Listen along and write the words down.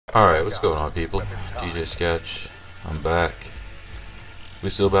Alright, what's going on, people? DJ Sketch. I'm back. We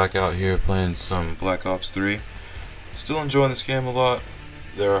still back out here playing some Black Ops 3. Still enjoying this game a lot.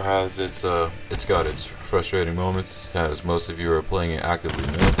 It's got its frustrating moments, as most of you are playing it actively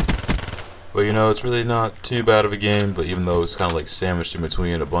know. But you know, it's really not too bad of a game, but even though it's kind of like sandwiched in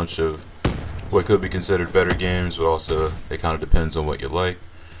between a bunch of what could be considered better games, but also it kind of depends on what you like.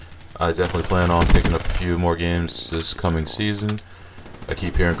 I definitely plan on picking up a few more games this coming season. I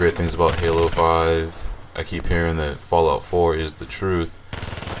keep hearing great things about Halo 5. I keep hearing that Fallout 4 is the truth.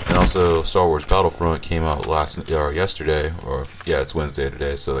 And also Star Wars Battlefront came out yesterday, it's Wednesday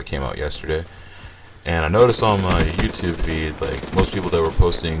today, so that came out yesterday. And I noticed on my YouTube feed, like most people that were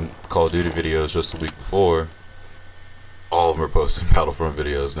posting Call of Duty videos just the week before, all of them are posting Battlefront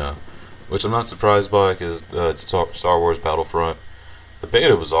videos now, which I'm not surprised by because it's Star Wars Battlefront. The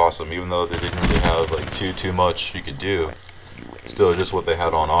beta was awesome, even though they didn't really have like too much you could do. Still, just what they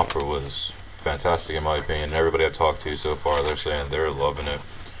had on offer was fantastic in my opinion. Everybody I've talked to so far, they're saying they're loving it.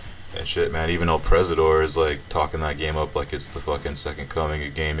 And shit, man, even El Presidor is like talking that game up like it's the fucking second coming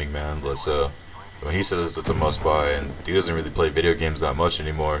of gaming, man. When he says it's a must buy, and he doesn't really play video games that much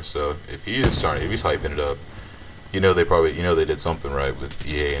anymore, so if he's hyping it up, you know they did something right with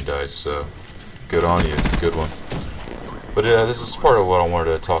EA and DICE, so good on you, good one. But yeah, this is part of what I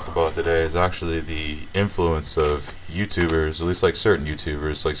wanted to talk about today, is actually the influence of YouTubers, at least like certain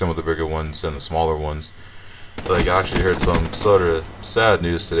YouTubers, like some of the bigger ones and the smaller ones. Like, I actually heard some sort of sad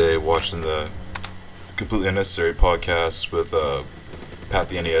news today watching the Completely Unnecessary podcast with Pat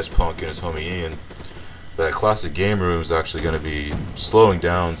the NES Punk and his homie Ian, that Classic Game Room is actually going to be slowing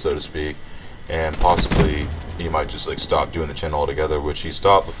down, so to speak, and possibly he might just like stop doing the channel altogether, which he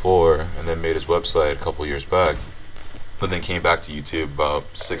stopped before and then made his website a couple years back. But then came back to YouTube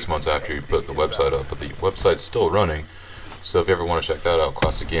about 6 months after he put the website up. But the website's still running, so if you ever want to check that out,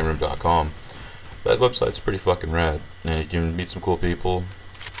 ClassicGameRoom.com. That website's pretty fucking rad, and you can meet some cool people,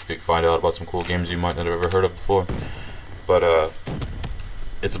 find out about some cool games you might not have ever heard of before. But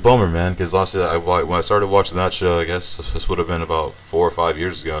it's a bummer, man, because honestly, when I started watching that show, I guess this would have been about 4 or 5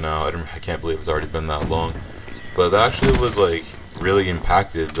 years ago now. I can't believe it's already been that long. But that actually was like really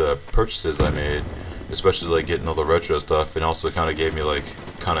impacted the purchases I made, especially like getting all the retro stuff, and also kind of gave me like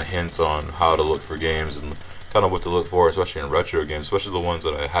kind of hints on how to look for games and kind of what to look for, especially in retro games, especially the ones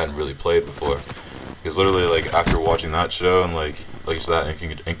that I hadn't really played before. Because literally, like after watching that show and like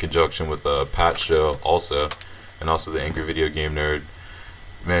that in conjunction with the Pat show also, and also the Angry Video Game Nerd,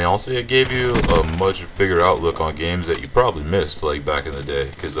 man, honestly it gave you a much bigger outlook on games that you probably missed like back in the day.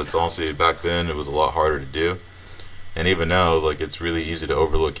 Because that's honestly, back then it was a lot harder to do. And even now, like, it's really easy to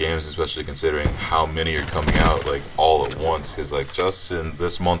overlook games, especially considering how many are coming out, like, all at once. Because, like, just in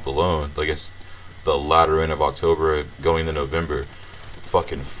this month alone, like, it's the latter end of October going to November,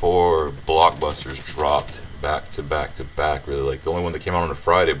 fucking 4 blockbusters dropped back to back to back, really. Like, the only one that came out on a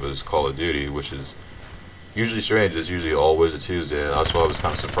Friday was Call of Duty, which is usually strange. It's usually always a Tuesday. That's why I was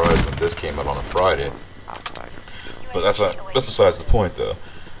kind of surprised when this came out on a Friday. But that's besides the point, though.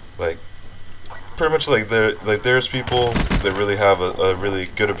 Like, pretty much like there's people that really have a really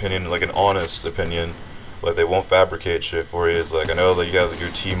good opinion, like an honest opinion, like they won't fabricate shit for you. It's like, I know that you have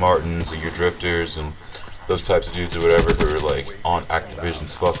your T Martins and your Drifters and those types of dudes or whatever who are like on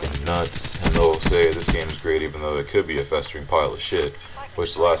Activision's fucking nuts, and they'll say this game is great even though it could be a festering pile of shit,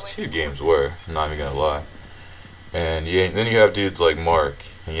 which the last 2 games were, I'm not even gonna lie. And then you have dudes like Mark,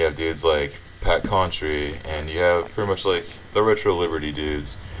 and you have dudes like Pat Contry, and you have pretty much like the Retro Liberty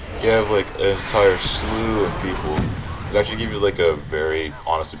dudes. You have like an entire slew of people that actually give you like a very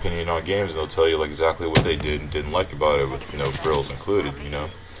honest opinion on games, and they'll tell you like exactly what they did and didn't like about it, with no frills included, you know.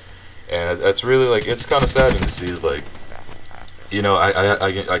 And that's really like, it's kind of saddening to see, like, you know,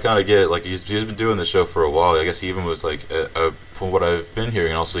 I kind of get it. Like he's been doing the show for a while. I guess he even was like, from what I've been hearing,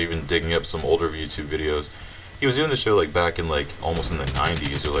 and also even digging up some older YouTube videos, he was doing the show like back in like almost in the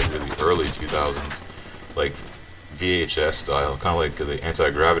 90s or like really early 2000s, like VHS style, kind of like the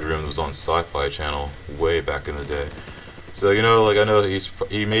Anti-Gravity Room that was on Sci-Fi Channel way back in the day. So, you know, like, I know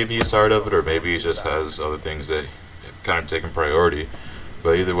maybe he's tired of it, or maybe he just has other things that kind of taking priority.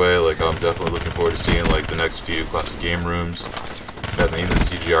 But either way, like, I'm definitely looking forward to seeing like the next few Classic Game Rooms. That name, the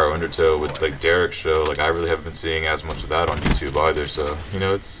CGR Undertow with like Derek's show, like I really haven't been seeing as much of that on YouTube either. So, you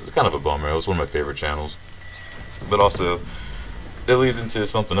know, it's kind of a bummer. It was one of my favorite channels. But also, it leads into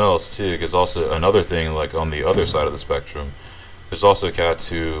something else too, because also another thing, like on the other side of the spectrum, there's also cats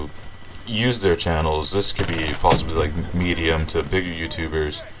who use their channels, this could be possibly like medium to bigger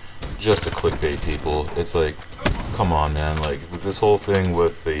YouTubers, just to clickbait people. It's like, come on, man, like with this whole thing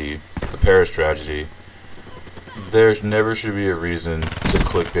with the Paris tragedy, there never should be a reason to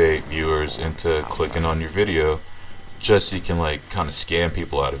clickbait viewers into clicking on your video just so you can like kind of scam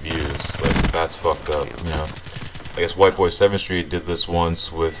people out of views. Like, that's fucked up, you know. I guess White Boy 7th Street did this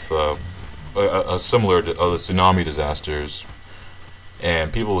once with a similar to other tsunami disasters,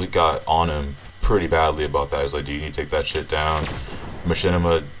 and people got on him pretty badly about that. He was like, "Do you need to take that shit down?"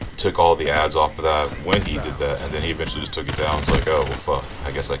 Machinima took all the ads off of that when he did that, and then he eventually just took it down. It's like, oh well, fuck,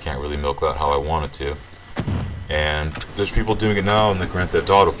 I guess I can't really milk that how I wanted to. And there's people doing it now in the Grand Theft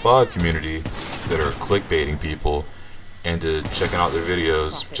Auto 5 community that are clickbaiting people into checking out their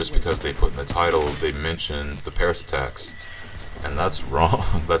videos just because they put in the title, they mention the Paris attacks. And that's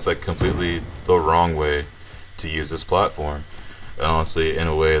wrong. That's like completely the wrong way to use this platform. And honestly, in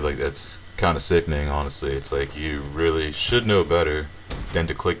a way, like, that's kind of sickening, honestly. It's like, you really should know better than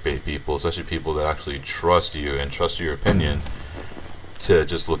to clickbait people, especially people that actually trust you and trust your opinion, to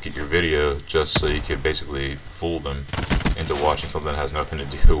just look at your video just so you could basically fool them into watching something that has nothing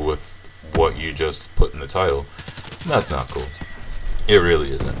to do with what you just put in the title. And that's not cool. It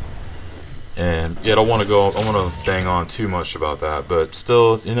really isn't. And yeah, I don't want to bang on too much about that, but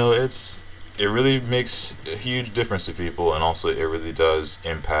still, you know, it really makes a huge difference to people, and also it really does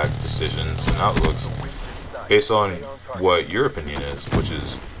impact decisions and outlooks based on what your opinion is, which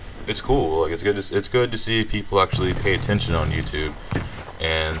is, it's cool. Like, it's good to see people actually pay attention on YouTube,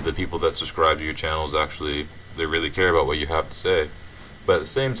 and the people that subscribe to your channels actually, they really care about what you have to say. But at the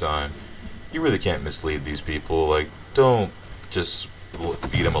same time, you really can't mislead these people. Like, don't just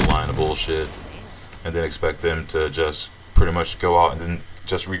feed them a line of bullshit and then expect them to just pretty much go out and then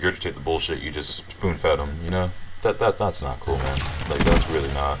just regurgitate the bullshit you just spoon-fed them, you know? That's not cool, man. Like, that's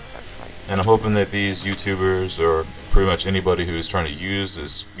really not. And I'm hoping that these YouTubers, or pretty much anybody who is trying to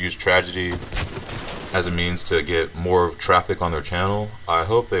use tragedy as a means to get more traffic on their channel, I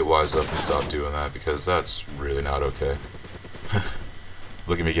hope they wise up and stop doing that, because that's really not okay.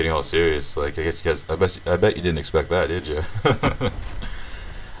 Look at me getting all serious. Like, I bet you didn't expect that, did you?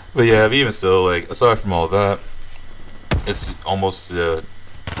 But yeah, but even still, like, aside from all that, it's almost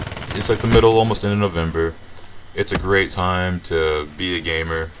it's like the middle, almost into November. It's a great time to be a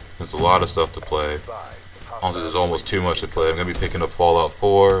gamer. There's a lot of stuff to play. Honestly, there's almost too much to play. I'm gonna be picking up Fallout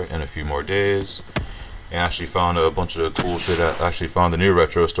 4 in a few more days, and actually found a bunch of cool shit. I actually found the new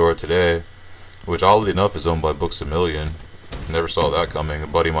retro store today, which oddly enough is owned by Books A Million. Never saw that coming. A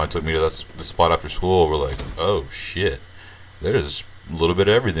buddy of mine took me to the spot after school. We're like, oh shit, there's a little bit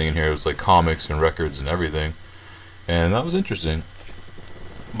of everything in here. It was like comics and records and everything, and that was interesting.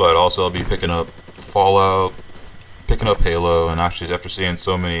 But also, I'll be picking up Fallout, picking up Halo, and actually, after seeing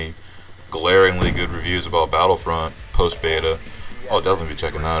so many glaringly good reviews about Battlefront post-beta, I'll definitely be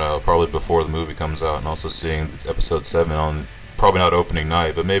checking that out, probably before the movie comes out, and also seeing episode 7 on, probably not opening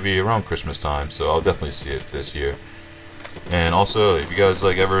night, but maybe around Christmas time, so I'll definitely see it this year. And also, if you guys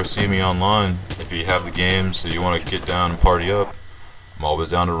like ever see me online, if you have the games so you want to get down and party up, I'm always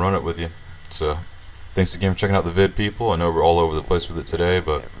down to run it with you. So, thanks again for checking out the vid, people. I know we're all over the place with it today,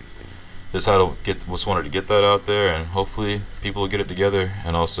 but just wanted to get that out there, and hopefully people will get it together.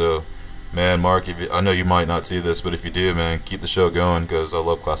 And also, man, Mark, I know you might not see this, but if you do, man, keep the show going, because I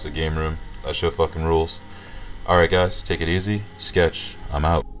love Classic Game Room. That show fucking rules. Alright guys, take it easy. Sketch, I'm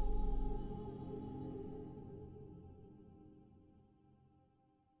out.